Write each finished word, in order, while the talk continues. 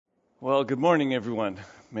Well, good morning, everyone.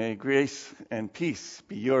 May grace and peace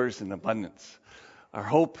be yours in abundance. Our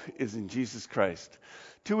hope is in Jesus Christ.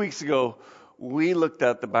 2 weeks ago, we looked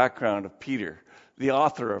at the background of Peter, the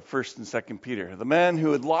author of 1st and 2nd Peter, the man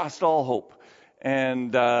who had lost all hope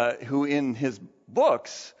and who in his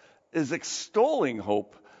books is extolling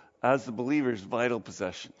hope as the believer's vital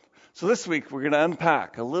possession. So this week, we're going to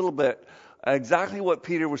unpack a little bit exactly what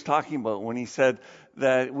Peter was talking about when he said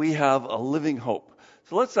that we have a living hope.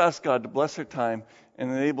 So let's ask God to bless our time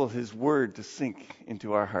and enable His Word to sink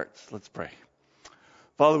into our hearts. Let's pray.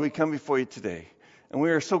 Father, we come before you today, and we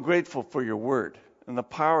are so grateful for your Word and the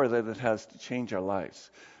power that it has to change our lives.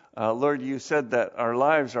 Lord, you said that our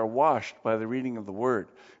lives are washed by the reading of the Word.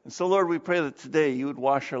 And so, Lord, we pray that today you would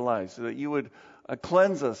wash our lives, so that you would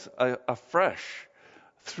cleanse us afresh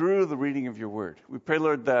through the reading of your Word. We pray,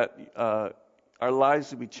 Lord, that our lives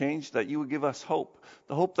would be changed, that you would give us hope,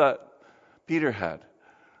 the hope that Peter had.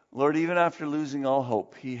 Lord, even after losing all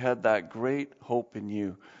hope, he had that great hope in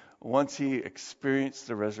you once he experienced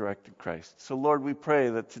the resurrected Christ. So, Lord, we pray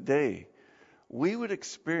that today we would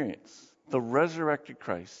experience the resurrected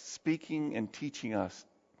Christ speaking and teaching us.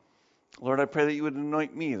 Lord, I pray that you would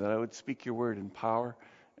anoint me, that I would speak your word in power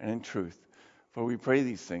and in truth. For we pray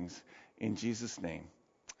these things in Jesus' name.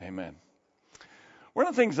 Amen. One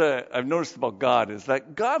of the things that I've noticed about God is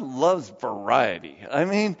that God loves variety. I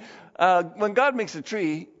mean, when God makes a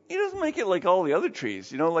tree, he doesn't make it like all the other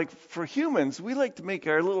trees. You know, like for humans, we like to make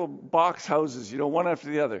our little box houses, you know, one after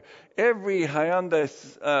the other. Every Hyundai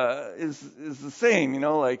is the same, you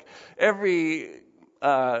know, like every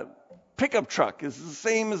pickup truck is the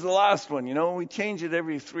same as the last one, you know. We change it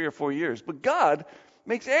every 3 or 4 years. But God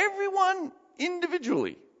makes everyone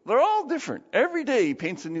individually. They're all different. Every day he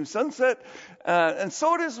paints a new sunset, and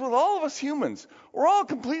so it is with all of us humans. We're all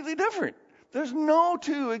completely different. There's no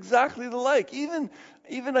two exactly alike. Even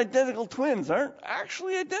identical twins aren't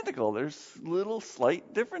actually identical. There's little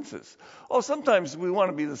slight differences. Oh, sometimes we want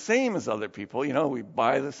to be the same as other people. You know, we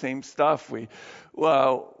buy the same stuff. We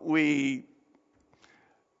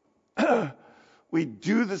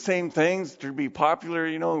do the same things to be popular.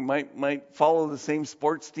 You know, we might follow the same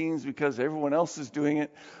sports teams because everyone else is doing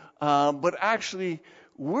it. But actually,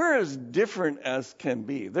 we're as different as can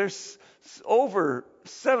be. There's over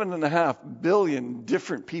 7.5 billion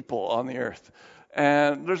different people on the earth.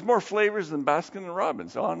 And there's more flavors than Baskin and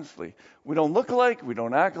Robbins, honestly. We don't look alike. We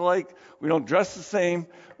don't act alike. We don't dress the same.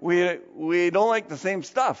 We don't like the same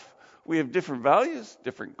stuff. We have different values,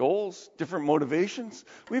 different goals, different motivations.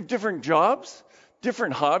 We have different jobs,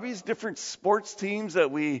 different hobbies, different sports teams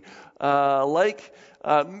that we like,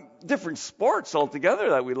 different sports altogether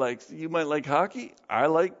that we like. You might like hockey. I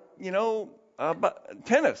like,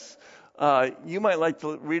 tennis. You might like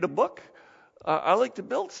to read a book. I like to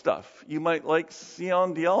build stuff. You might like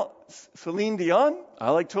Celine Dion.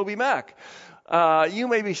 I like Toby Mac. You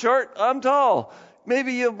may be short. I'm tall.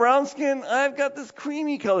 Maybe you have brown skin. I've got this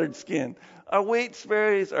creamy colored skin. Our weights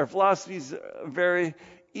varies. Our philosophies vary.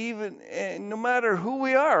 And no matter who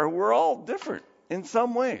we are, we're all different in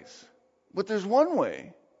some ways. But there's one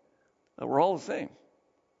way that we're all the same.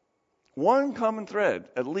 One common thread,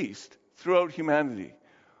 at least, throughout humanity.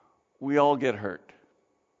 We all get hurt.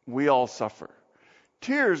 We all suffer.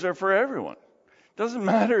 Tears are for everyone. Doesn't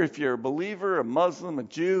matter if you're a believer, a Muslim, a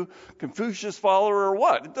Jew, Confucius follower, or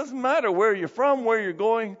what. It doesn't matter where you're from, where you're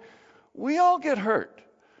going. We all get hurt.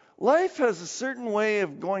 Life has a certain way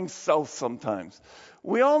of going south sometimes.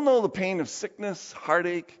 We all know the pain of sickness,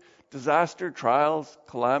 heartache, disaster, trials,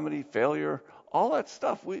 calamity, failure, all that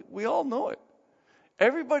stuff. We all know it.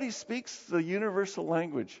 Everybody speaks the universal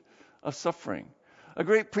language of suffering. A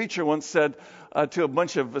great preacher once said to a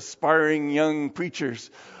bunch of aspiring young preachers,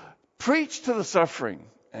 "Preach to the suffering,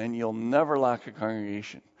 and you'll never lack a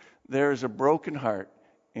congregation. There is a broken heart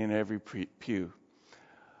in every pew."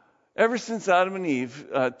 Ever since Adam and Eve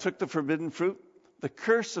took the forbidden fruit, the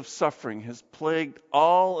curse of suffering has plagued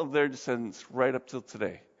all of their descendants right up till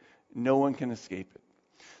today. No one can escape it.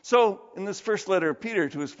 So, in this first letter of Peter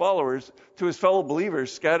to his followers, to his fellow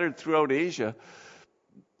believers scattered throughout Asia,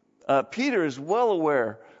 Peter is well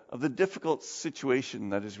aware of the difficult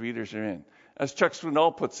situation that his readers are in. As Chuck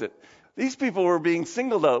Swindoll puts it, these people were being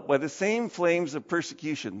singled out by the same flames of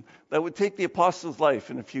persecution that would take the apostles' life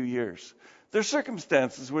in a few years. Their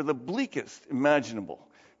circumstances were the bleakest imaginable.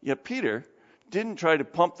 Yet Peter didn't try to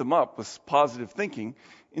pump them up with positive thinking.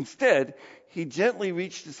 Instead, he gently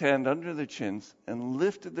reached his hand under their chins and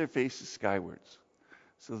lifted their faces skywards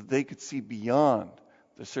so that they could see beyond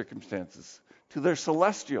the circumstances to their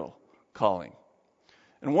celestial calling.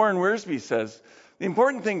 And Warren Wiersbe says, the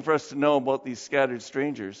important thing for us to know about these scattered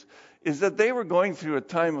strangers is that they were going through a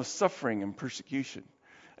time of suffering and persecution.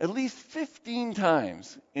 At least 15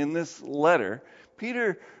 times in this letter,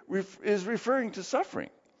 Peter is referring to suffering.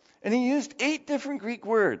 And he used 8 different Greek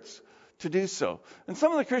words to do so. And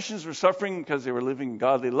some of the Christians were suffering because they were living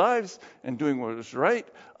godly lives and doing what was right.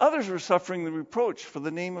 Others were suffering the reproach for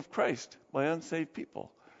the name of Christ by unsaved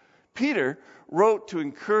people. Peter wrote to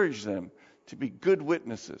encourage them to be good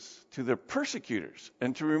witnesses to their persecutors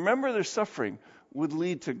and to remember their suffering would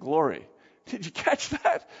lead to glory. Did you catch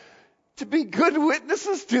that? To be good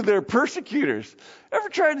witnesses to their persecutors. Ever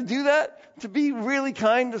try to do that? To be really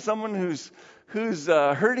kind to someone who's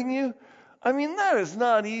hurting you? I mean, that is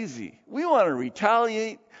not easy. We want to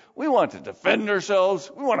retaliate. We want to defend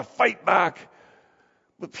ourselves. We want to fight back.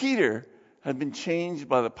 But Peter had been changed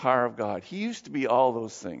by the power of God. He used to be all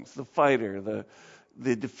those things, the fighter,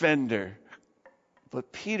 the defender.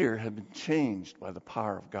 But Peter had been changed by the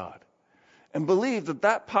power of God and believed that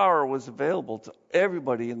that power was available to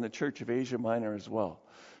everybody in the church of Asia Minor as well,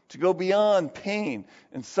 to go beyond pain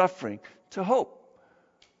and suffering to hope,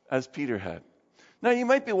 as Peter had. Now, you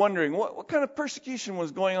might be wondering, what kind of persecution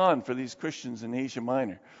was going on for these Christians in Asia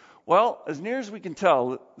Minor? Well, as near as we can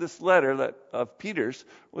tell, this letter of Peter's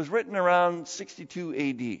was written around 62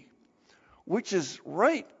 A.D., which is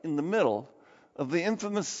right in the middle of the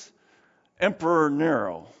infamous Emperor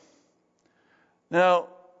Nero. Now,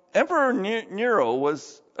 Emperor Nero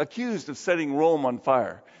was accused of setting Rome on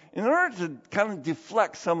fire. In order to kind of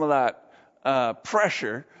deflect some of that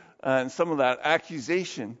pressure and some of that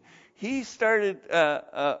accusation, he started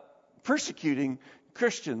persecuting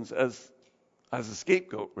Christians as a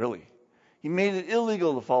scapegoat, really. He made it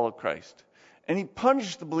illegal to follow Christ. And he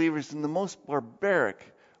punished the believers in the most barbaric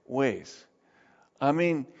ways. I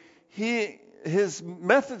mean, his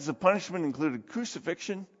methods of punishment included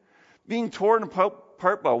crucifixion, being torn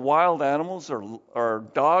apart by wild animals or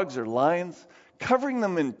dogs or lions, covering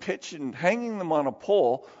them in pitch and hanging them on a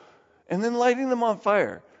pole, and then lighting them on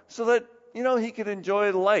fire so that, he could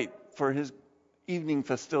enjoy the light for his evening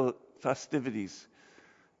festivities.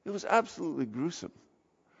 It was absolutely gruesome.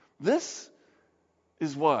 This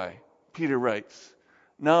is why Peter writes,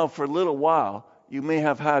 now for a little while you may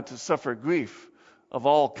have had to suffer grief of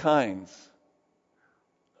all kinds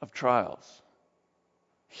of trials.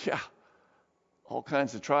 Yeah, all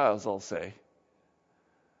kinds of trials, I'll say.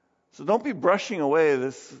 So don't be brushing away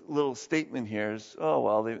this little statement here as,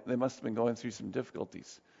 they must have been going through some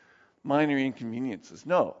difficulties. Minor inconveniences.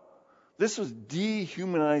 No. This was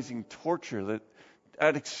dehumanizing torture that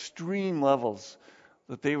at extreme levels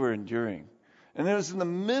that they were enduring. And it was in the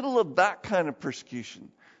middle of that kind of persecution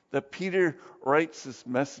that Peter writes this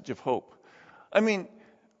message of hope. I mean,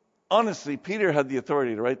 honestly, Peter had the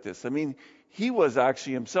authority to write this. I mean, he was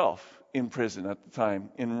actually himself in prison at the time,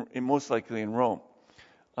 in most likely in Rome.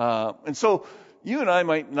 And so you and I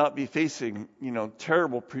might not be facing,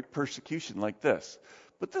 terrible persecution like this.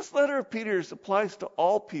 But this letter of Peter's applies to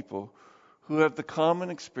all people who have the common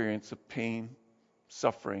experience of pain,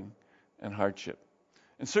 suffering, and hardship.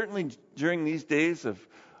 And certainly during these days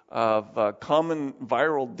of common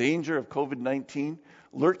viral danger of COVID-19,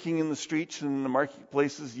 lurking in the streets and in the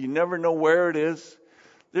marketplaces, you never know where it is.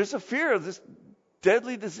 There's a fear of this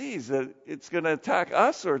deadly disease that it's going to attack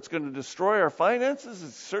us or it's going to destroy our finances.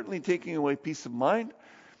 It's certainly taking away peace of mind.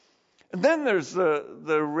 And then there's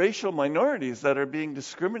the racial minorities that are being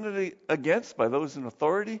discriminated against by those in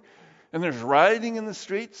authority. And there's rioting in the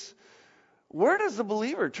streets. Where does the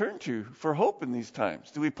believer turn to for hope in these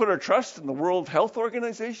times? Do we put our trust in the World Health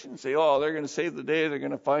Organization and say, they're going to save the day, they're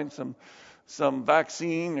going to find some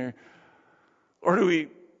vaccine? Or do we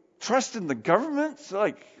trust in the government? It's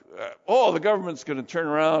like, the government's going to turn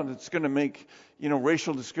around, it's going to make,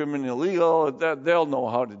 racial discrimination illegal. They'll know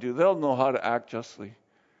how to do. They'll know how to act justly.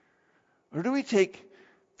 Or do we take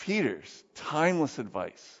Peter's timeless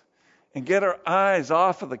advice and get our eyes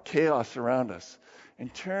off of the chaos around us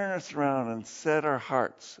and turn us around and set our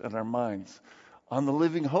hearts and our minds on the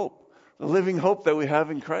living hope that we have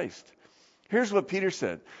in Christ? Here's what Peter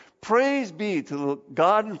said. Praise be to the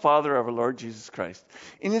God and Father of our Lord Jesus Christ.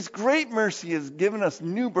 In his great mercy he has given us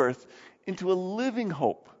new birth into a living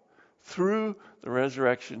hope through the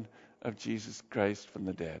resurrection of Jesus Christ from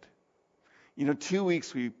the dead. 2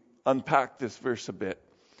 weeks we unpacked this verse a bit.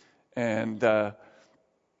 And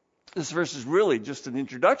this verse is really just an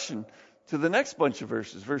introduction to the next bunch of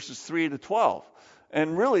verses 3 to 12.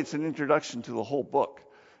 And really it's an introduction to the whole book.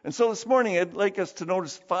 And so this morning I'd like us to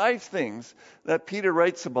notice 5 things that Peter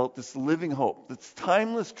writes about this living hope, this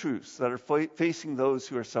timeless truths that are facing those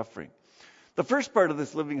who are suffering. The first part of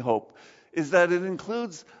this living hope is that it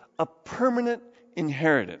includes a permanent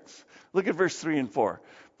inheritance. Look at verse 3 and 4.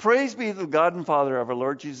 Praise be to the God and Father of our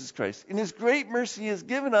Lord Jesus Christ. In his great mercy he has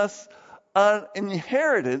given us an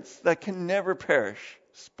inheritance that can never perish,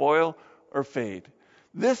 spoil, or fade.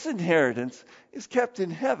 This inheritance is kept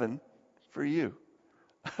in heaven for you.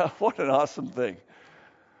 What an awesome thing.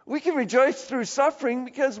 We can rejoice through suffering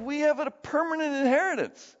because we have a permanent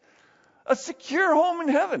inheritance, a secure home in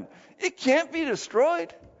heaven. It can't be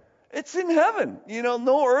destroyed. It's in heaven.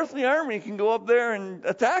 No earthly army can go up there and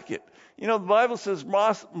attack it. The Bible says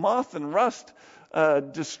moth and rust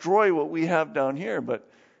destroy what we have down here, but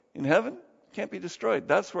in heaven, it can't be destroyed.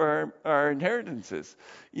 That's where our inheritance is.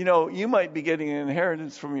 You might be getting an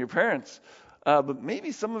inheritance from your parents, but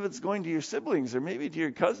maybe some of it's going to your siblings or maybe to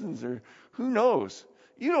your cousins or who knows.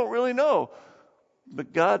 You don't really know.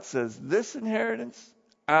 But God says this inheritance,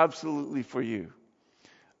 absolutely for you.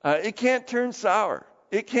 It can't turn sour.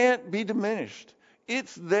 It can't be diminished.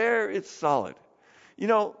 It's there. It's solid.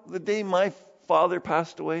 The day my father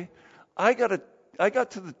passed away, I got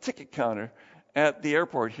to the ticket counter at the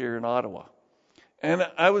airport here in Ottawa. And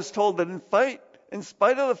I was told that in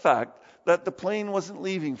spite of the fact that the plane wasn't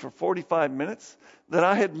leaving for 45 minutes, that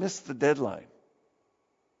I had missed the deadline.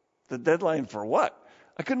 The deadline for what?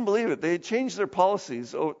 I couldn't believe it. They had changed their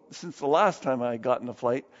policies since the last time I got in the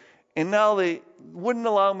flight, and now they wouldn't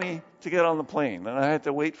allow me to get on the plane, and I had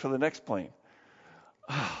to wait for the next plane.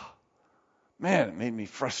 Man, it made me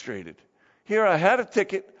frustrated. Here I had a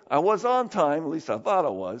ticket. I was on time, at least I thought I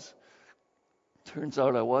was. Turns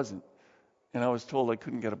out I wasn't, and I was told I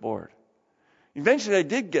couldn't get aboard. Eventually I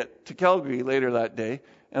did get to Calgary later that day,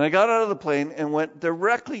 and I got out of the plane and went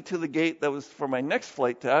directly to the gate that was for my next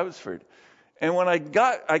flight to Abbotsford. And when I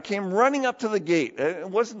came running up to the gate. It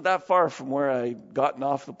wasn't that far from where I'd gotten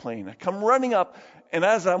off the plane. I come running up, and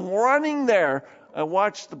as I'm running there, I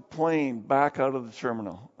watched the plane back out of the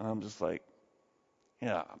terminal. And I'm just like,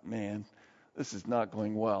 yeah, man, this is not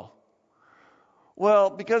going well.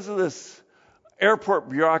 Well, because of this airport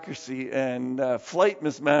bureaucracy and flight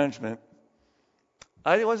mismanagement,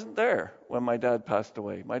 I wasn't there when my dad passed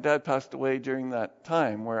away. My dad passed away during that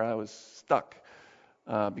time where I was stuck.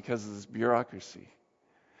 Because of this bureaucracy.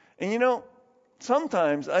 And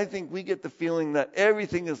sometimes I think we get the feeling that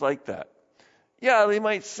everything is like that. Yeah, they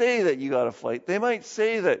might say that you got a flight. They might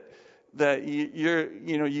say that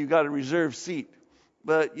you got a reserved seat.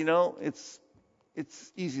 But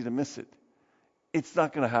it's easy to miss it. It's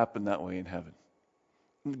not going to happen that way in heaven.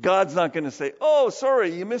 God's not going to say, "Oh,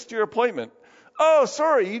 sorry, you missed your appointment. Oh,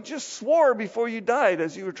 sorry, you just swore before you died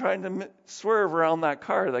as you were trying to swerve around that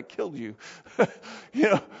car that killed you.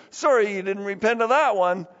 Sorry, you didn't repent of that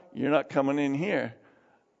one. You're not coming in here."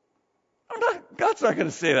 God's not going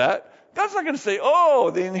to say that. God's not going to say, "Oh,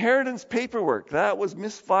 the inheritance paperwork, that was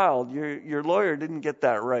misfiled. Your lawyer didn't get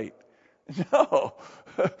that right." No.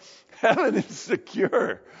 Heaven is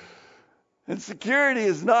secure. And security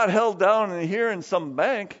is not held down here in some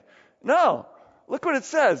bank. No. Look what it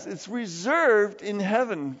says. It's reserved in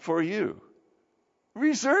heaven for you.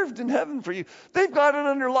 Reserved in heaven for you. They've got it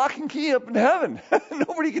under lock and key up in heaven.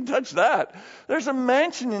 Nobody can touch that. There's a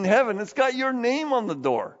mansion in heaven. It's got your name on the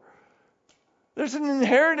door. There's an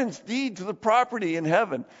inheritance deed to the property in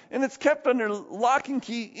heaven. And it's kept under lock and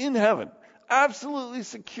key in heaven. Absolutely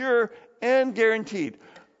secure and guaranteed.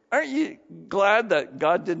 Aren't you glad that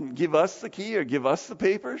God didn't give us the key or give us the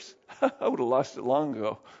papers? I would have lost it long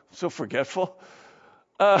ago. I'm so forgetful.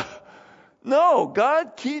 No,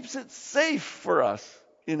 God keeps it safe for us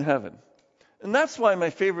in heaven. And that's why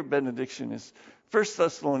my favorite benediction is 1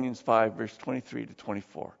 Thessalonians 5, verse 23 to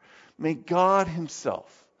 24. May God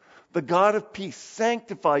himself, the God of peace,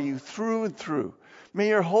 sanctify you through and through. May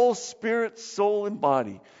your whole spirit, soul, and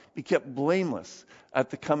body be kept blameless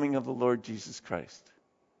at the coming of the Lord Jesus Christ.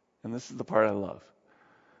 And this is the part I love.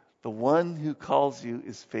 The one who calls you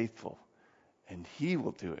is faithful, and he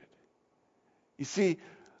will do it. You see,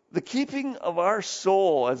 the keeping of our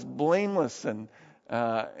soul as blameless and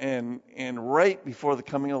right before the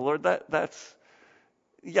coming of the Lord, that's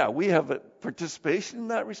we have a participation in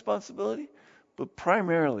that responsibility, but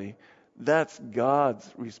primarily that's God's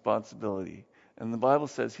responsibility. And the Bible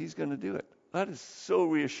says he's going to do it. That is so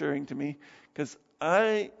reassuring to me because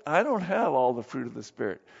I don't have all the fruit of the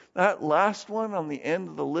Spirit. That last one on the end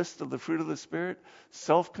of the list of the fruit of the Spirit,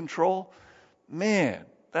 self-control, man,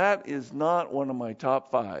 that is not one of my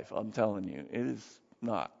top 5, I'm telling you. It is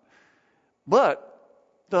not. But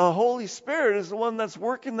the Holy Spirit is the one that's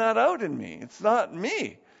working that out in me. It's not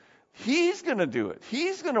me. He's going to do it.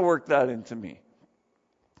 He's going to work that into me.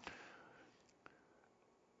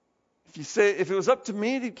 If it was up to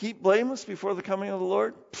me to keep blameless before the coming of the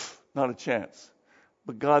Lord, Not a chance.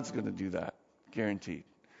 But God's going to do that, guaranteed.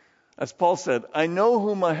 As Paul said, I know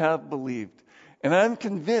whom I have believed, and I'm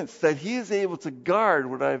convinced that he is able to guard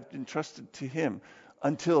what I've entrusted to him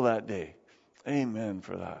until that day. Amen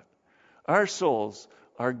for that. Our souls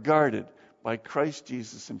are guarded by Christ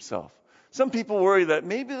Jesus himself. Some people worry that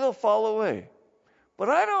maybe they'll fall away, but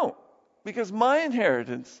I don't, because my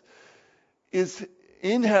inheritance is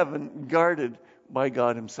in heaven, guarded by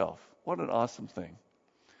God himself. What an awesome thing.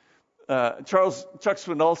 Chuck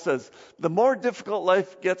Swindoll says, the more difficult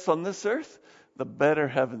life gets on this earth, the better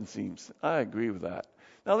heaven seems. I agree with that.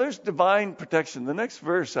 Now there's divine protection. The next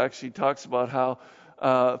verse actually talks about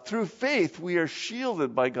how through faith we are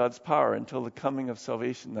shielded by God's power until the coming of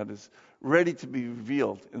salvation that is ready to be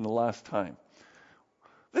revealed in the last time.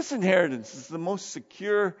 This inheritance is the most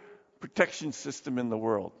secure protection system in the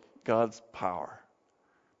world. God's power.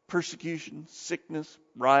 Persecution, sickness,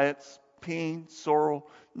 riots, pain, sorrow,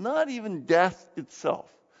 not even death itself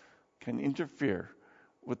can interfere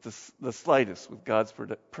with the slightest with God's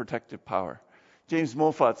protective power. James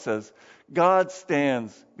Moffat says, God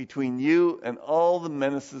stands between you and all the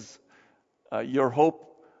menaces,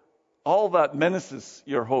 all that menaces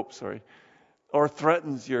your hope, or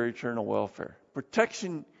threatens your eternal welfare.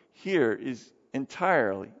 Protection here is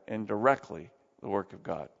entirely and directly the work of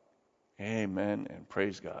God. Amen and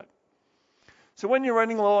praise God. So when you're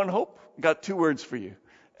running low on hope, I've got 2 words for you.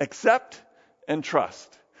 Accept and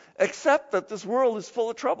trust. Accept that this world is full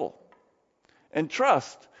of trouble. And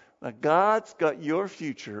trust that God's got your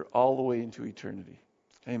future all the way into eternity.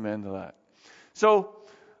 Amen to that. So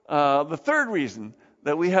the third reason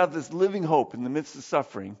that we have this living hope in the midst of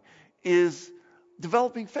suffering is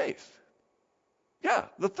developing faith. Yeah,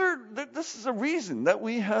 this is a reason that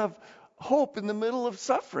we have hope in the middle of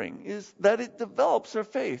suffering, is that it develops our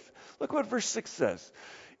faith. Look what verse 6 says.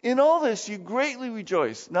 In all this you greatly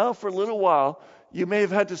rejoice. Now for a little while you may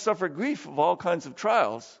have had to suffer grief of all kinds of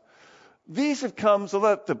trials. These have come so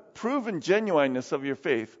that the proven genuineness of your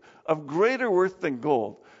faith, of greater worth than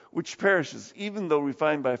gold, which perishes even though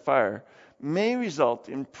refined by fire, may result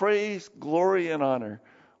in praise, glory, and honor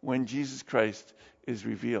when Jesus Christ is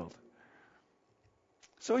revealed.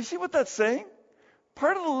 So you see what that's saying?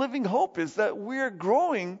 Part of the living hope is that we're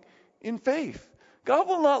growing in faith. God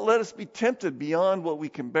will not let us be tempted beyond what we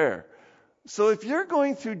can bear. So if you're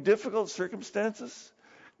going through difficult circumstances,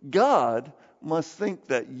 God must think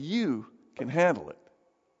that you can handle it.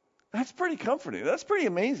 That's pretty comforting. That's pretty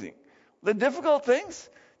amazing. The difficult things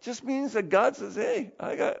just means that God says, hey,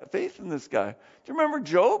 I got faith in this guy. Do you remember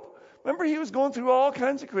Job? Remember, he was going through all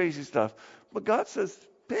kinds of crazy stuff. But God says,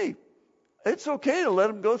 hey, it's okay to let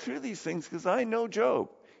him go through these things because I know Job.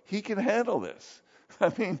 He can handle this.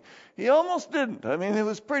 I mean, he almost didn't. I mean, it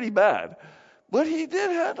was pretty bad. But he did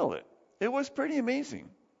handle it. It was pretty amazing.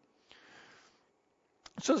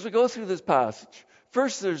 So as we go through this passage,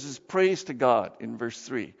 first there's this praise to God in verse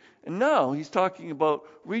 3. And now he's talking about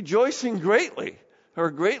rejoicing greatly, or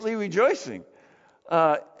greatly rejoicing.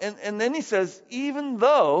 And then he says, even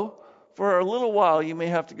though for a little while you may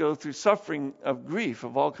have to go through suffering of grief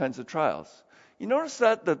of all kinds of trials. You notice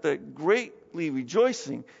that the greatly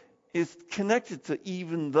rejoicing is connected to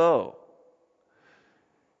even though.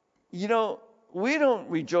 You know, we don't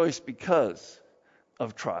rejoice because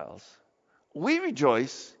of trials. We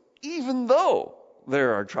rejoice even though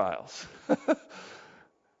there are trials.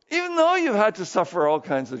 Even though you've had to suffer all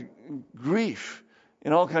kinds of grief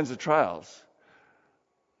in all kinds of trials.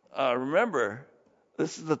 Remember,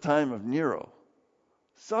 this is the time of Nero.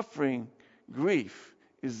 Suffering, grief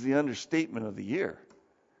is the understatement of the year.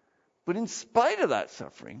 But in spite of that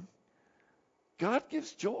suffering, God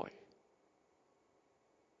gives joy.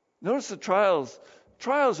 Notice the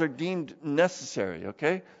trials are deemed necessary,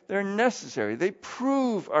 okay? They're necessary. They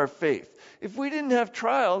prove our faith. If we didn't have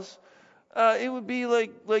trials, it would be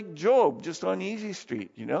like Job, just on easy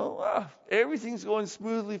street, you know? Everything's going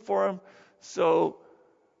smoothly for him, so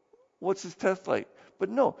what's his test like? But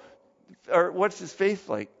no, or what's his faith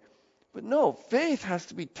like? But no, faith has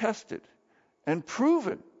to be tested and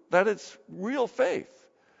proven that it's real faith.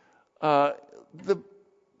 The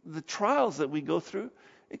trials that we go through,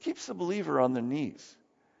 it keeps the believer on their knees.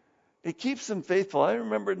 It keeps them faithful. I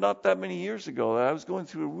remember not that many years ago, I was going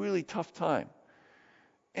through a really tough time.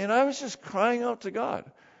 And I was just crying out to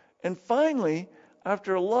God. And finally,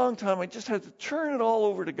 after a long time, I just had to turn it all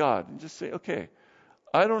over to God and just say, okay,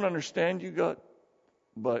 I don't understand you, God,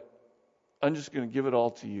 but I'm just going to give it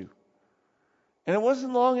all to you. And it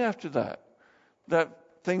wasn't long after that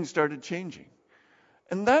things started changing.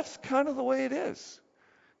 And that's kind of the way it is.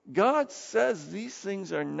 God says these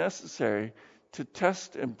things are necessary to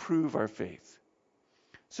test and prove our faith.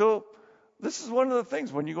 So this is one of the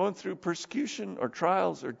things when you're going through persecution or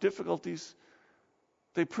trials or difficulties,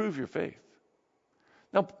 they prove your faith.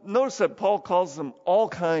 Now, notice that Paul calls them all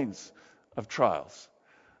kinds of trials.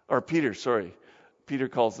 Or Peter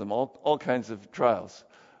calls them all kinds of trials.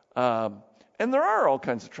 And there are all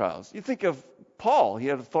kinds of trials. You think of Paul, he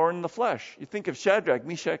had a thorn in the flesh. You think of Shadrach,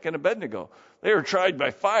 Meshach, and Abednego. They were tried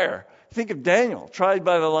by fire. You think of Daniel, tried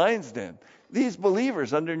by the lion's den. These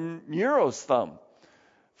believers under Nero's thumb.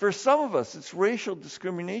 For some of us, it's racial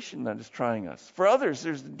discrimination that is trying us. For others,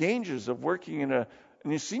 there's the dangers of working in a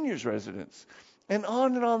senior's residence. And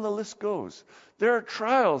on the list goes. There are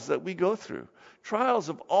trials that we go through. Trials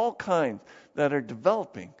of all kinds that are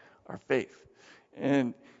developing our faith.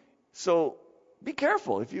 And so be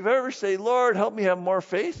careful. If you've ever say, Lord, help me have more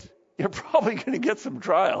faith, you're probably going to get some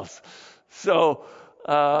trials. So,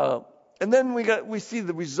 and then we see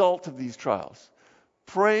the result of these trials.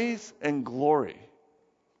 Praise and glory.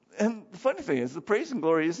 And the funny thing is, the praise and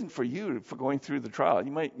glory isn't for you for going through the trial.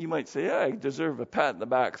 You might say, yeah, I deserve a pat in the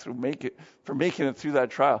back for making it through that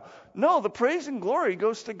trial. No, the praise and glory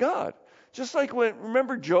goes to God. Just like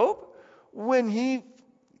remember Job? When he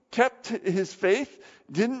kept his faith,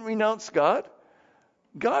 didn't renounce God,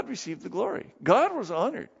 God received the glory. God was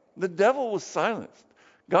honored. The devil was silenced.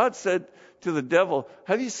 God said to the devil,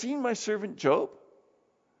 have you seen my servant Job?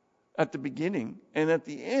 At the beginning and at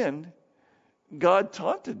the end, God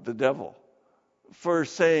taunted the devil for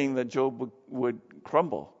saying that Job would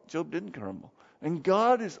crumble. Job didn't crumble. And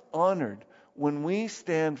God is honored when we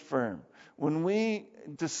stand firm, when we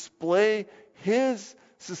display his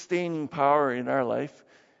sustaining power in our life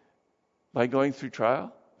by going through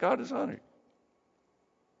trial. God is honored.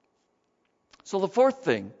 So the fourth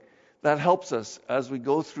thing that helps us as we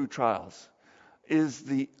go through trials is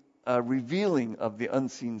the revealing of the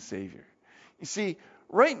unseen Savior. You see,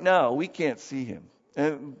 right now, we can't see him.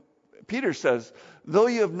 And Peter says, though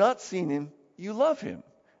you have not seen him, you love him.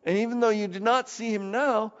 And even though you do not see him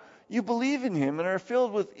now, you believe in him and are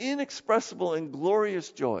filled with inexpressible and glorious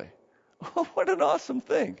joy. Oh, what an awesome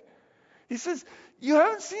thing. He says, you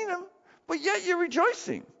haven't seen him, but yet you're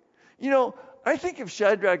rejoicing. You know, I think of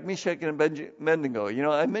Shadrach, Meshach, and Abednego. You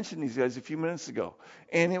know, I mentioned these guys a few minutes ago.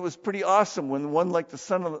 And it was pretty awesome when one like the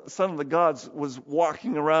son of the gods was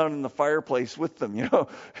walking around in the fireplace with them, you know.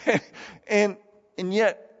 and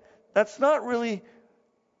yet, that's not really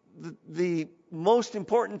the most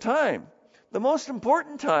important time. The most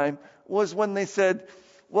important time was when they said,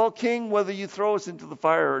 well, King, whether you throw us into the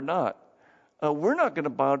fire or not, we're not going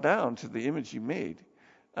to bow down to the image you made.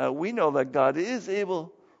 We know that God is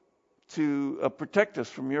able to protect us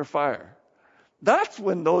from your fire. That's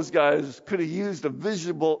when those guys could have used a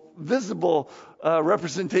visible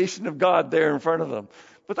representation of God there in front of them.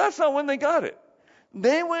 But that's not when they got it.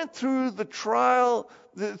 They went through the trial,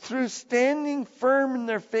 through standing firm in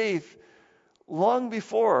their faith long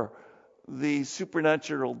before the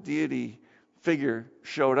supernatural deity figure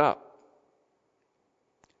showed up.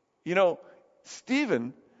 You know,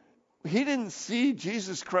 Stephen, he didn't see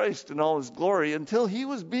Jesus Christ in all his glory until he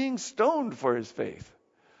was being stoned for his faith.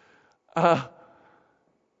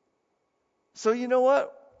 So you know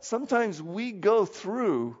what? Sometimes we go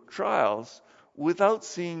through trials without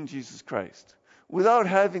seeing Jesus Christ, without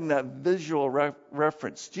having that visual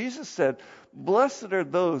reference. Jesus said, blessed are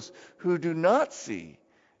those who do not see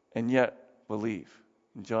and yet believe.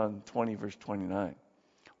 In John 20, verse 29.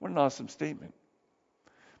 What an awesome statement.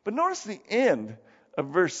 But notice the end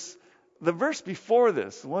of the verse before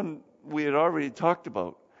this, the one we had already talked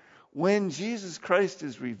about. When Jesus Christ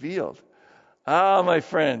is revealed. Ah, my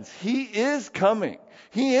friends, he is coming.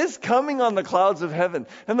 He is coming on the clouds of heaven.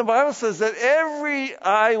 And the Bible says that every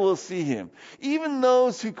eye will see him, even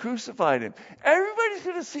those who crucified him. Everybody's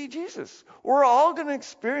going to see Jesus. We're all going to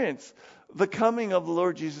experience the coming of the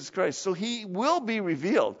Lord Jesus Christ. So he will be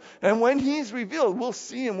revealed. And when he's revealed, we'll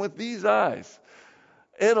see him with these eyes.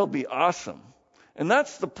 It'll be awesome. And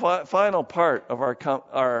that's the final part of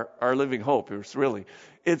our living hope.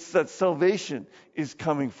 It's that salvation is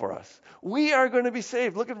coming for us. We are going to be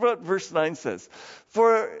saved. Look at what verse 9 says.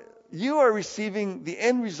 For you are receiving the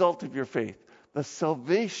end result of your faith, the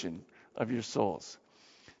salvation of your souls.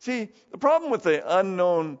 See, the problem with the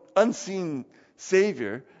unseen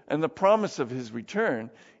Savior and the promise of his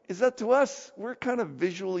return is that to us, we're kind of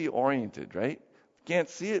visually oriented, right? Can't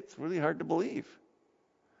see it. It's really hard to believe.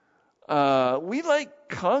 We like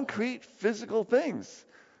concrete physical things.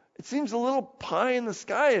 It seems a little pie in the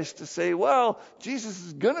sky-ish to say, well, Jesus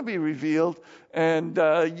is going to be revealed and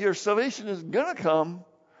your salvation is going to come.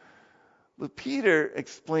 But Peter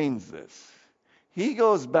explains this. He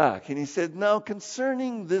goes back and he said, now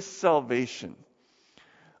concerning this salvation,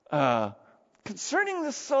 concerning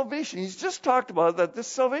this salvation. He's just talked about that this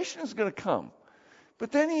salvation is going to come.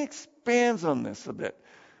 But then he expands on this a bit.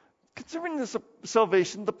 Concerning this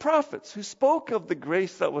salvation, the prophets who spoke of the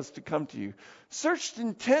grace that was to come to you searched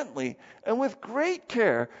intently and with great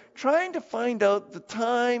care, trying to find out the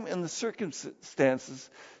time and the circumstances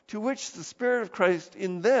to which the Spirit of Christ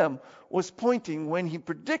in them was pointing when he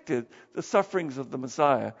predicted the sufferings of the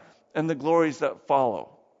Messiah and the glories that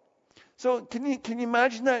follow. So can you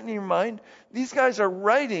imagine that in your mind? These guys are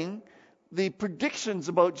writing the predictions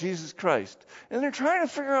about Jesus Christ, and they're trying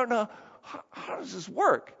to figure out now, how does this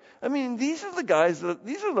work? I mean, these are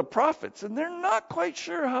the prophets, and they're not quite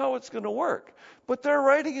sure how it's going to work. But they're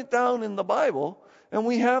writing it down in the Bible, and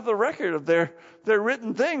we have the record of their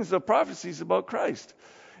written things, the prophecies about Christ.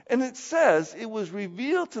 And it says, it was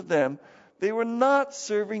revealed to them, they were not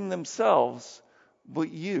serving themselves,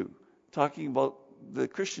 but you. Talking about the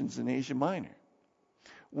Christians in Asia Minor.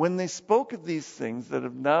 When they spoke of these things that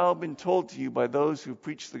have now been told to you by those who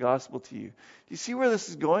preach the gospel to you. Do you see where this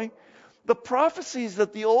is going? The prophecies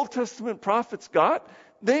that the Old Testament prophets got,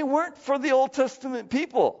 they weren't for the Old Testament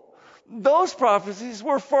people. Those prophecies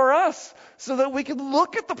were for us, so that we could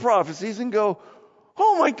look at the prophecies and go,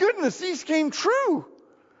 oh my goodness, these came true.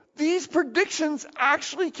 These predictions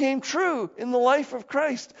actually came true in the life of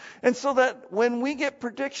Christ. And so that when we get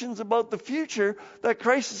predictions about the future, that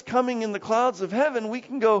Christ is coming in the clouds of heaven, we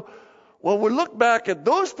can go, well, we look back at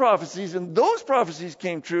those prophecies, and those prophecies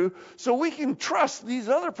came true, so we can trust these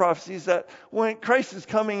other prophecies that when Christ is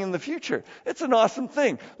coming in the future. It's an awesome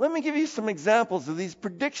thing. Let me give you some examples of these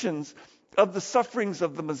predictions of the sufferings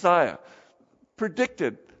of the Messiah.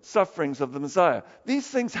 Predicted sufferings of the Messiah. These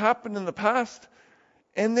things happened in the past,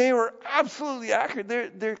 and they were absolutely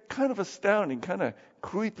accurate. They're kind of astounding, kind of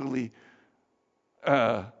creepily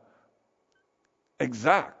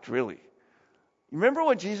exact, really. Remember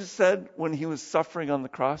what Jesus said when he was suffering on the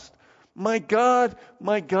cross? My God,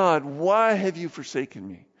 why have you forsaken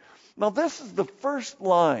me? Now this is the first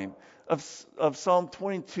line of Psalm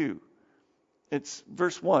 22. It's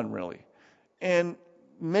verse 1, really. And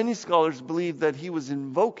many scholars believe that he was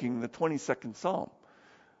invoking the 22nd Psalm.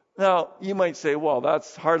 Now, you might say, well,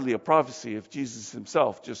 that's hardly a prophecy if Jesus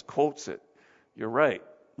himself just quotes it. You're right,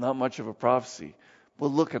 not much of a prophecy. But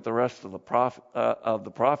look at the rest of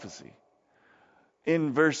the prophecy.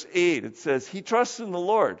 In verse 8, it says, he trusts in the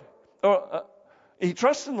Lord. He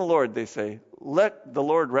trusts in the Lord, they say. Let the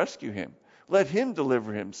Lord rescue him. Let him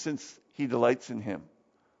deliver him, since he delights in him.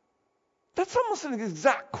 That's almost an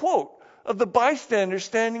exact quote of the bystanders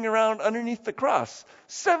standing around underneath the cross.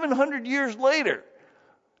 700 years later,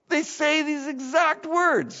 they say these exact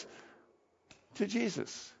words to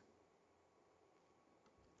Jesus.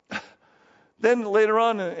 Then later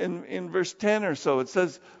on in verse 10 or so, it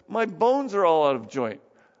says, my bones are all out of joint.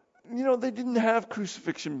 You know, they didn't have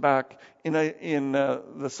crucifixion back in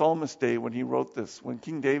the psalmist day when he wrote this. When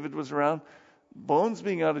King David was around, bones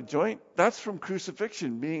being out of joint, that's from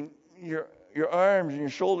crucifixion, being your arms and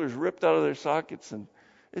your shoulders ripped out of their sockets, and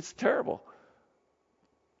it's terrible.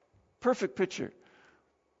 Perfect picture.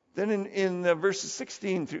 Then in verses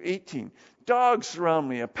 16 through 18, dogs surround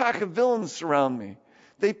me, a pack of villains surround me.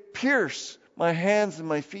 They pierce my hands and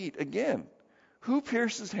my feet. Again, who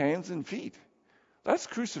pierces hands and feet? That's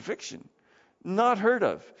crucifixion. Not heard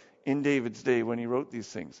of in David's day when he wrote these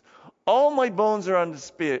things. All my bones are on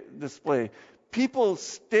display. People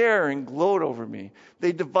stare and gloat over me.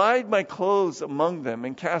 They divide my clothes among them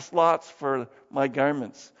and cast lots for my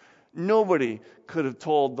garments. Nobody could have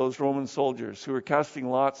told those Roman soldiers who were casting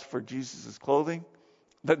lots for Jesus' clothing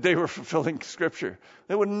that they were fulfilling Scripture.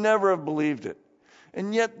 They would never have believed it.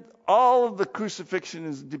 And yet, all of the crucifixion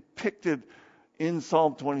is depicted in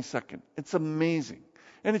Psalm 22. It's amazing.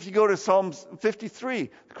 And if you go to Psalm 53,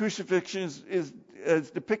 the crucifixion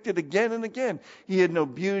is depicted again and again. He had no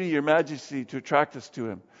beauty or majesty to attract us to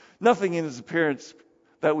him. Nothing in his appearance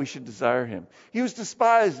that we should desire him. He was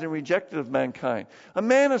despised and rejected of mankind. A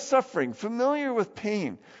man of suffering, familiar with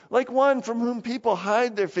pain, like one from whom people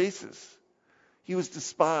hide their faces. He was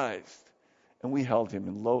despised, and we held him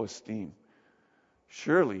in low esteem.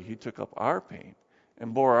 Surely he took up our pain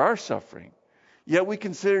and bore our suffering. Yet we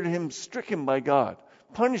considered him stricken by God,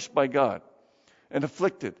 punished by God, and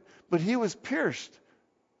afflicted. But he was pierced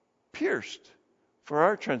for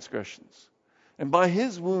our transgressions. And by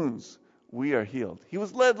his wounds we are healed. He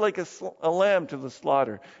was led like a lamb to the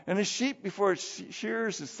slaughter, and a sheep before its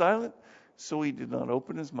shearers is silent, so he did not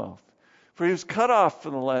open his mouth. For he was cut off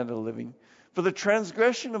from the land of the living. For the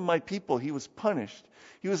transgression of my people he was punished.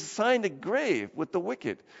 He was assigned a grave with the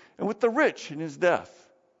wicked and with the rich in his death.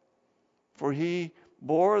 For he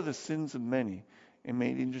bore the sins of many and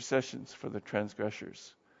made intercessions for the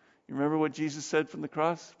transgressors. You remember what Jesus said from the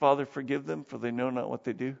cross? Father, forgive them, for they know not what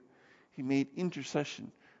they do. He made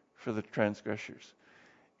intercession for the transgressors.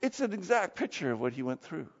 It's an exact picture of what he went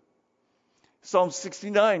through. Psalm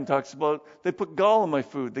 69 talks about, they put gall in my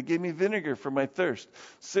food. They gave me vinegar for my thirst.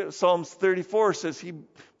 Psalms 34 says he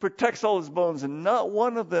protects all his bones and not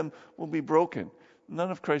one of them will be broken.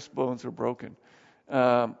 None of Christ's bones are broken.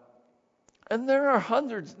 And there are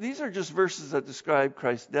hundreds. These are just verses that describe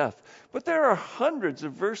Christ's death. But there are hundreds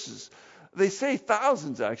of verses. They say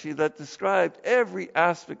thousands, actually, that describe every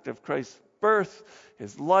aspect of Christ's birth,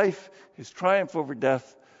 his life, his triumph over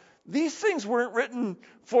death. These things weren't written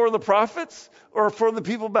for the prophets or for the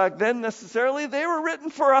people back then necessarily. They were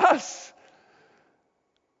written for us.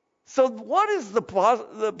 So what is the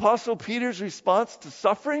Apostle Peter's response to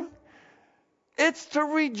suffering? It's to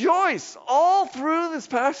rejoice. All through this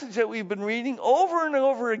passage that we've been reading over and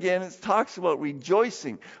over again, it talks about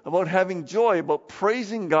rejoicing, about having joy, about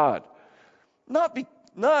praising God.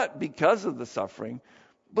 Not because of the suffering,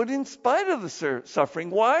 but in spite of the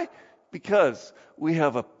suffering. Why? Because we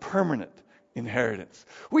have a permanent inheritance.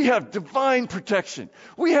 We have divine protection.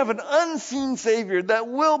 We have an unseen Savior that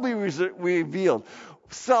will be revealed.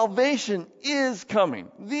 Salvation is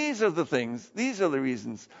coming. These are the things, these are the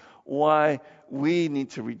reasons why we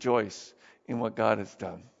need to rejoice in what God has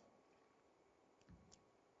done.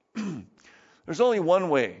 There's only one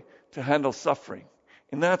way to handle suffering,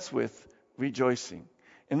 and that's with rejoicing.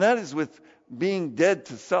 And that is with being dead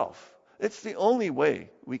to self. It's the only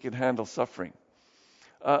way we can handle suffering.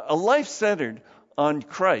 A life centered on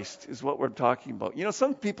Christ is what we're talking about. You know,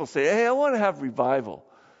 some people say, hey, I want to have revival.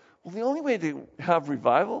 Well, the only way to have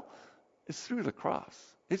revival is through the cross.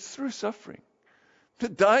 It's through suffering. The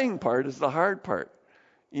dying part is the hard part.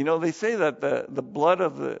 You know, they say that the blood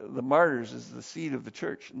of the martyrs is the seed of the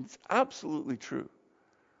church. And it's absolutely true.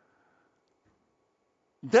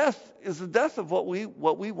 Death is the death of what we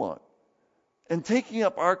want. And taking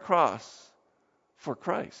up our cross for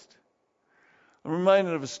Christ. I'm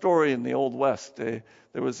reminded of a story in the Old West. There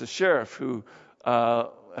was a sheriff who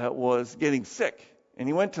was getting sick. And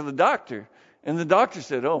he went to the doctor. And the doctor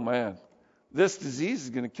said, oh man, this disease is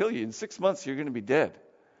going to kill you. In 6 months, you're going to be dead.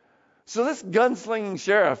 So this gunslinging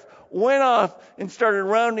sheriff went off and started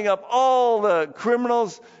rounding up all the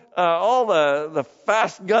criminals, all the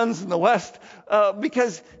fast guns in the West,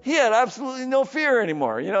 because he had absolutely no fear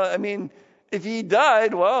anymore. You know, I mean, if he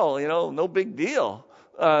died, well, you know, no big deal.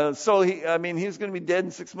 So he was going to be dead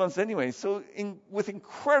in 6 months anyway. So with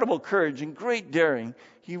incredible courage and great daring,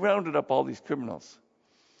 he rounded up all these criminals.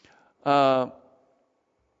 But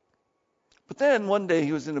then one day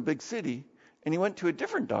he was in a big city and he went to a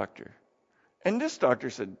different doctor. And this doctor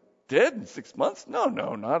said, dead in 6 months? No,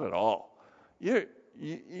 not at all.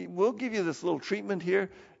 We'll give you this little treatment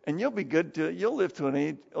here and you'll be good you'll live to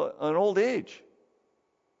an old age.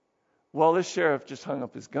 Well, this sheriff just hung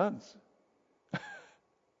up his guns.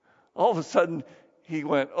 All of a sudden, he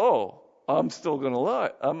went, oh, I'm still going to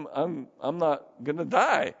lie. I'm not going to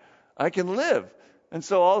die. I can live. And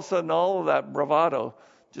so all of a sudden, all of that bravado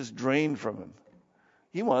just drained from him.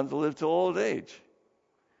 He wanted to live to old age.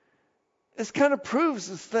 This kind of proves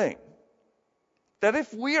this thing, that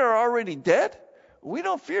if we are already dead, we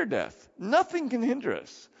don't fear death. Nothing can hinder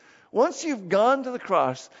us. Once you've gone to the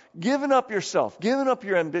cross, given up yourself, given up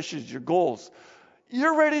your ambitions, your goals,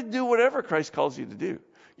 you're ready to do whatever Christ calls you to do.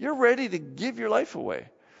 You're ready to give your life away.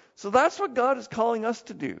 So that's what God is calling us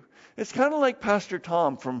to do. It's kind of like Pastor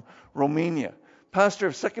Tom from Romania, pastor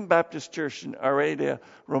of Second Baptist Church in Oradea,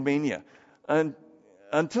 Romania. And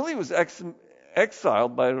until he was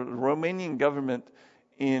exiled by the Romanian government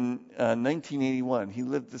in 1981, he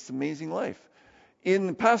lived this amazing life.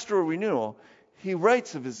 In Pastoral Renewal, he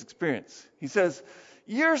writes of his experience. He says,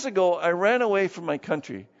 years ago, I ran away from my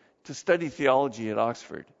country to study theology at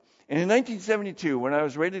Oxford. And in 1972, when I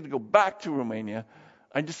was ready to go back to Romania,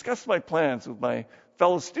 I discussed my plans with my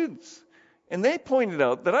fellow students. And they pointed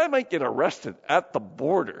out that I might get arrested at the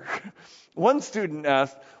border. One student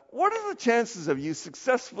asked, what are the chances of you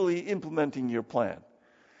successfully implementing your plan?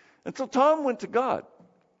 And so Tom went to God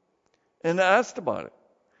and asked about it.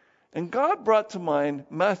 And God brought to mind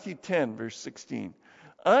Matthew 10, verse 16.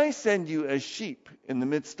 I send you as sheep in the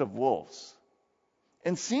midst of wolves.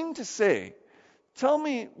 And seemed to say, tell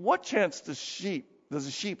me, what chance does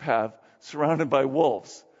a sheep have surrounded by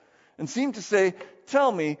wolves? And seemed to say, tell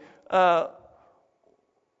me,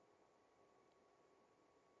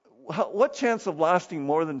 what chance of lasting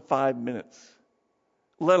more than 5 minutes,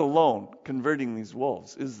 let alone converting these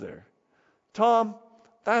wolves, is there? Tom,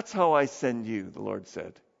 that's how I send you, the Lord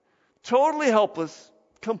said. Totally helpless,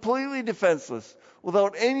 completely defenseless,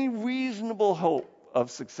 without any reasonable hope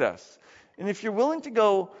of success. And if you're willing to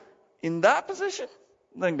go in that position,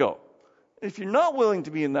 then go. If you're not willing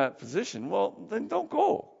to be in that position, well, then don't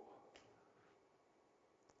go.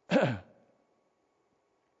 And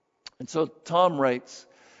so Tom writes,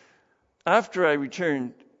 after I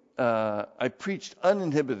returned, I preached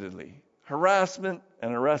uninhibitedly. Harassment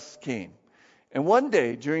and arrests came. And one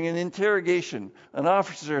day, during an interrogation, an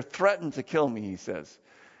officer threatened to kill me, he says.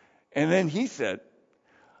 And then he said,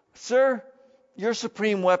 "Sir, your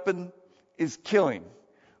supreme weapon is killing.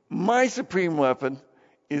 My supreme weapon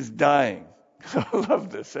is dying." I love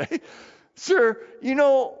this, eh? "Sir, you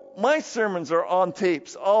know, my sermons are on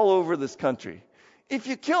tapes all over this country. If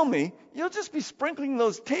you kill me, you'll just be sprinkling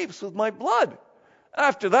those tapes with my blood.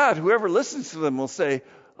 After that, whoever listens to them will say,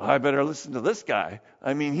 I better listen to this guy.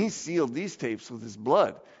 I mean, he sealed these tapes with his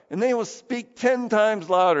blood. And they will speak 10 times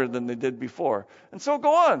louder than they did before. And so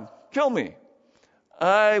go on, kill me.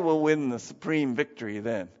 I will win the supreme victory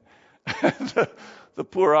then." The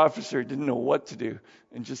poor officer didn't know what to do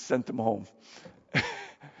and just sent him home.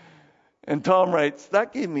 And Tom writes,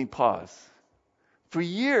 that gave me pause. For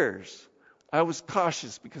years, I was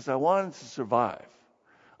cautious because I wanted to survive.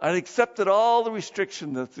 I'd accepted all the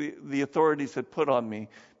restriction that the authorities had put on me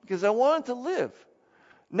because I wanted to live.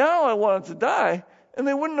 Now I wanted to die, and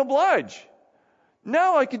they wouldn't oblige.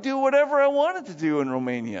 Now I could do whatever I wanted to do in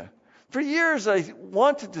Romania. For years I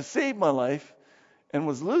wanted to save my life and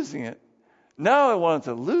was losing it. Now I wanted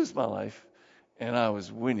to lose my life, and I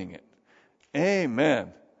was winning it.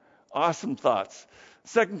 Amen. Awesome thoughts.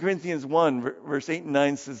 2 Corinthians 1, verse 8 and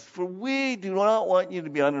 9 says, "For we do not want you to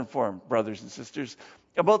be uninformed, brothers and sisters,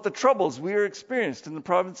 about the troubles we are experienced in the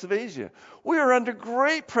province of Asia. We are under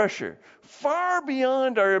great pressure, far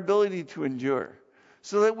beyond our ability to endure,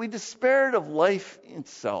 so that we despaired of life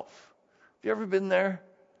itself." Have you ever been there?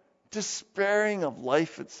 Despairing of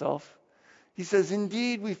life itself. He says,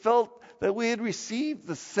 "Indeed, we felt that we had received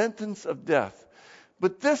the sentence of death.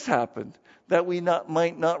 But this happened that we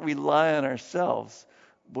might not rely on ourselves,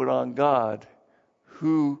 but on God,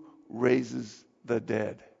 who raises the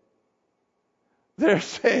dead." They're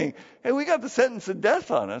saying, hey, we got the sentence of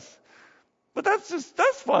death on us, but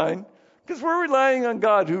that's fine, because we're relying on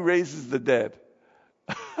God who raises the dead.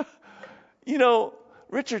 You know,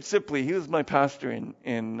 Richard Sipley, he was my pastor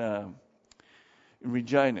in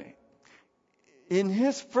Regina. In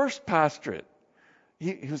his first pastorate,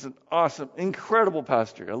 he was an awesome, incredible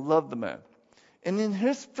pastor. I love the man. And in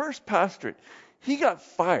his first pastorate, he got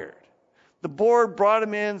fired. The board brought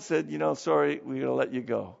him in, said, sorry, we're going to let you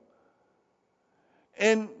go.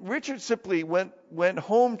 And Richard Sipley went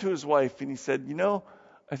home to his wife, and he said,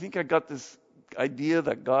 I think I got this idea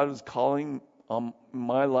that God was calling on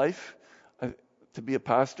my life to be a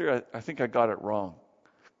pastor. I think I got it wrong.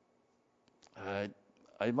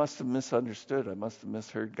 I must have misunderstood. I must have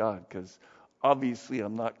misheard God, because obviously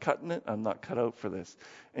I'm not cutting it. I'm not cut out for this.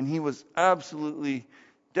 And he was absolutely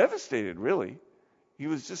devastated, really. He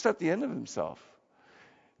was just at the end of himself.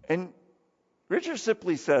 And Richard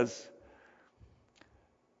Sipley says,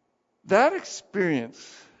 that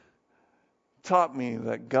experience taught me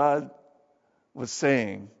that God was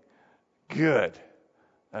saying, good,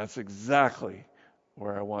 that's exactly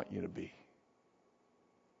where I want you to be.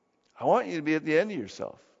 I want you to be at the end of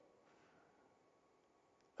yourself.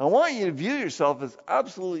 I want you to view yourself as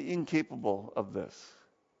absolutely incapable of this.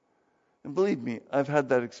 And believe me, I've had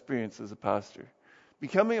that experience as a pastor.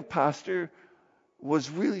 Becoming a pastor was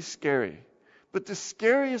really scary. But the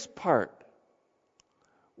scariest part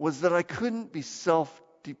was that I couldn't be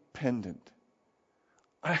self-dependent.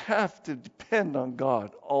 I have to depend on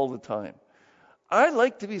God all the time. I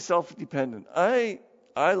like to be self-dependent. I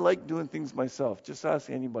like doing things myself. Just ask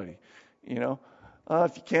anybody,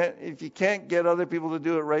 if you can't get other people to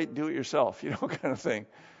do it right, do it yourself, kind of thing.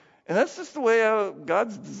 And that's just the way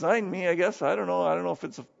God's designed me, I guess. I don't know if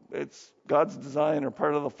it's God's design or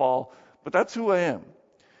part of the fall, but that's who I am.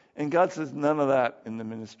 And God says none of that in the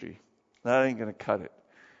ministry. That ain't going to cut it.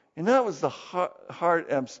 And that was the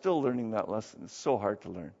hard. I'm still learning that lesson. It's so hard to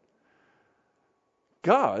learn.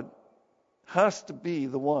 God has to be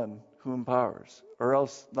the one who empowers, or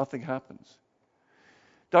else nothing happens.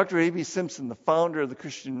 Dr. A.B. Simpson, the founder of the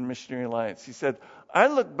Christian Missionary Alliance, he said, "I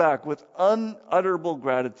look back with unutterable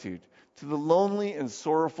gratitude to the lonely and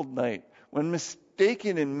sorrowful night when,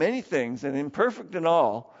 mistaken in many things and imperfect in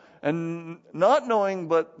all, and not knowing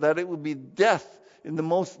but that it would be death in the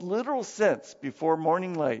most literal sense before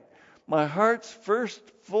morning light, my heart's first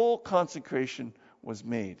full consecration was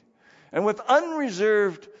made. And with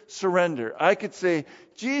unreserved surrender, I could say,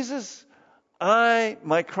 Jesus, I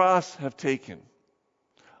my cross have taken.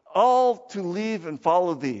 all to leave and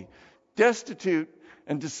follow thee, destitute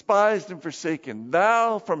and despised and forsaken.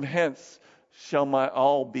 Thou from hence shall my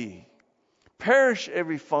all be. Perish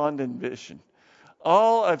every fond ambition,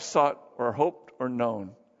 all I've sought or hoped or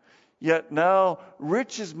known. Yet now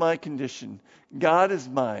rich is my condition, God is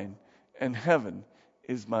mine, and heaven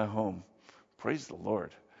is my home. Praise the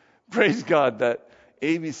Lord. Praise God that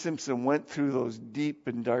A.B. Simpson went through those deep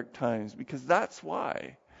and dark times, because that's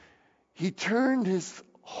why he turned his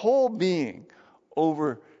whole being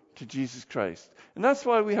over to Jesus Christ. And that's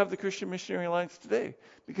why we have the Christian Missionary Alliance today,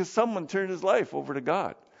 because someone turned his life over to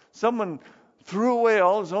God. Someone threw away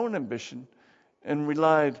all his own ambition and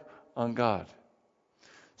relied on God.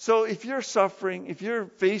 So if you're suffering, if you're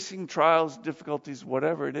facing trials, difficulties,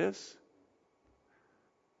 whatever it is,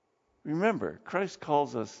 remember, Christ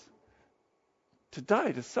calls us to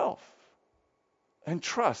die to self and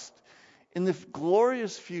trust in the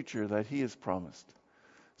glorious future that he has promised.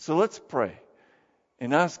 So let's pray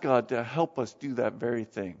and ask God to help us do that very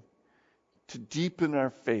thing, to deepen our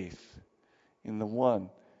faith in the one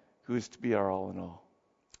who is to be our all in all.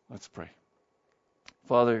 Let's pray.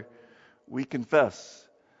 Father, we confess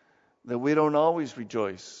that we don't always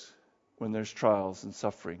rejoice when there's trials and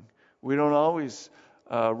suffering. We don't always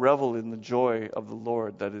revel in the joy of the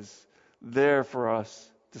Lord that is there for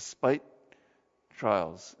us despite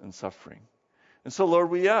trials and suffering. And so, Lord,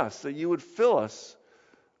 we ask that you would fill us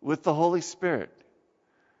with the Holy Spirit.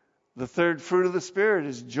 The third fruit of the Spirit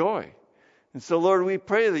is joy. And so, Lord, we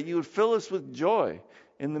pray that you would fill us with joy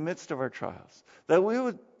in the midst of our trials, that we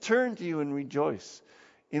would turn to you and rejoice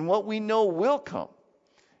in what we know will come,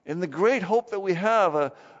 in the great hope that we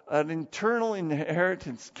have, an eternal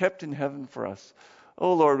inheritance kept in heaven for us.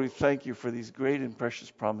 Oh, Lord, we thank you for these great and precious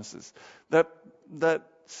promises that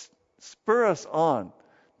spur us on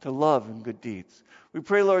to love and good deeds. We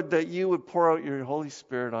pray, Lord, that you would pour out your Holy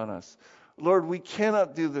Spirit on us. Lord, we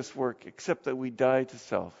cannot do this work except that we die to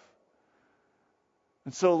self.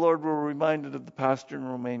 And so, Lord, we're reminded of the pastor in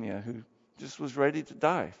Romania who just was ready to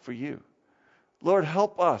die for you. Lord,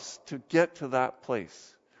 help us to get to that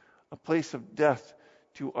place, a place of death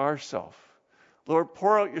to ourself. Lord,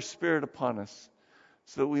 pour out your Spirit upon us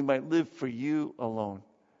so that we might live for you alone.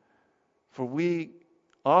 For we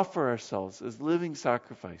offer ourselves as living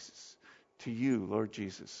sacrifices to you, Lord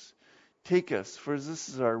Jesus. Take us, for this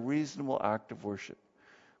is our reasonable act of worship.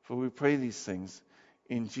 For we pray these things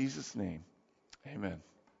in Jesus' name. Amen.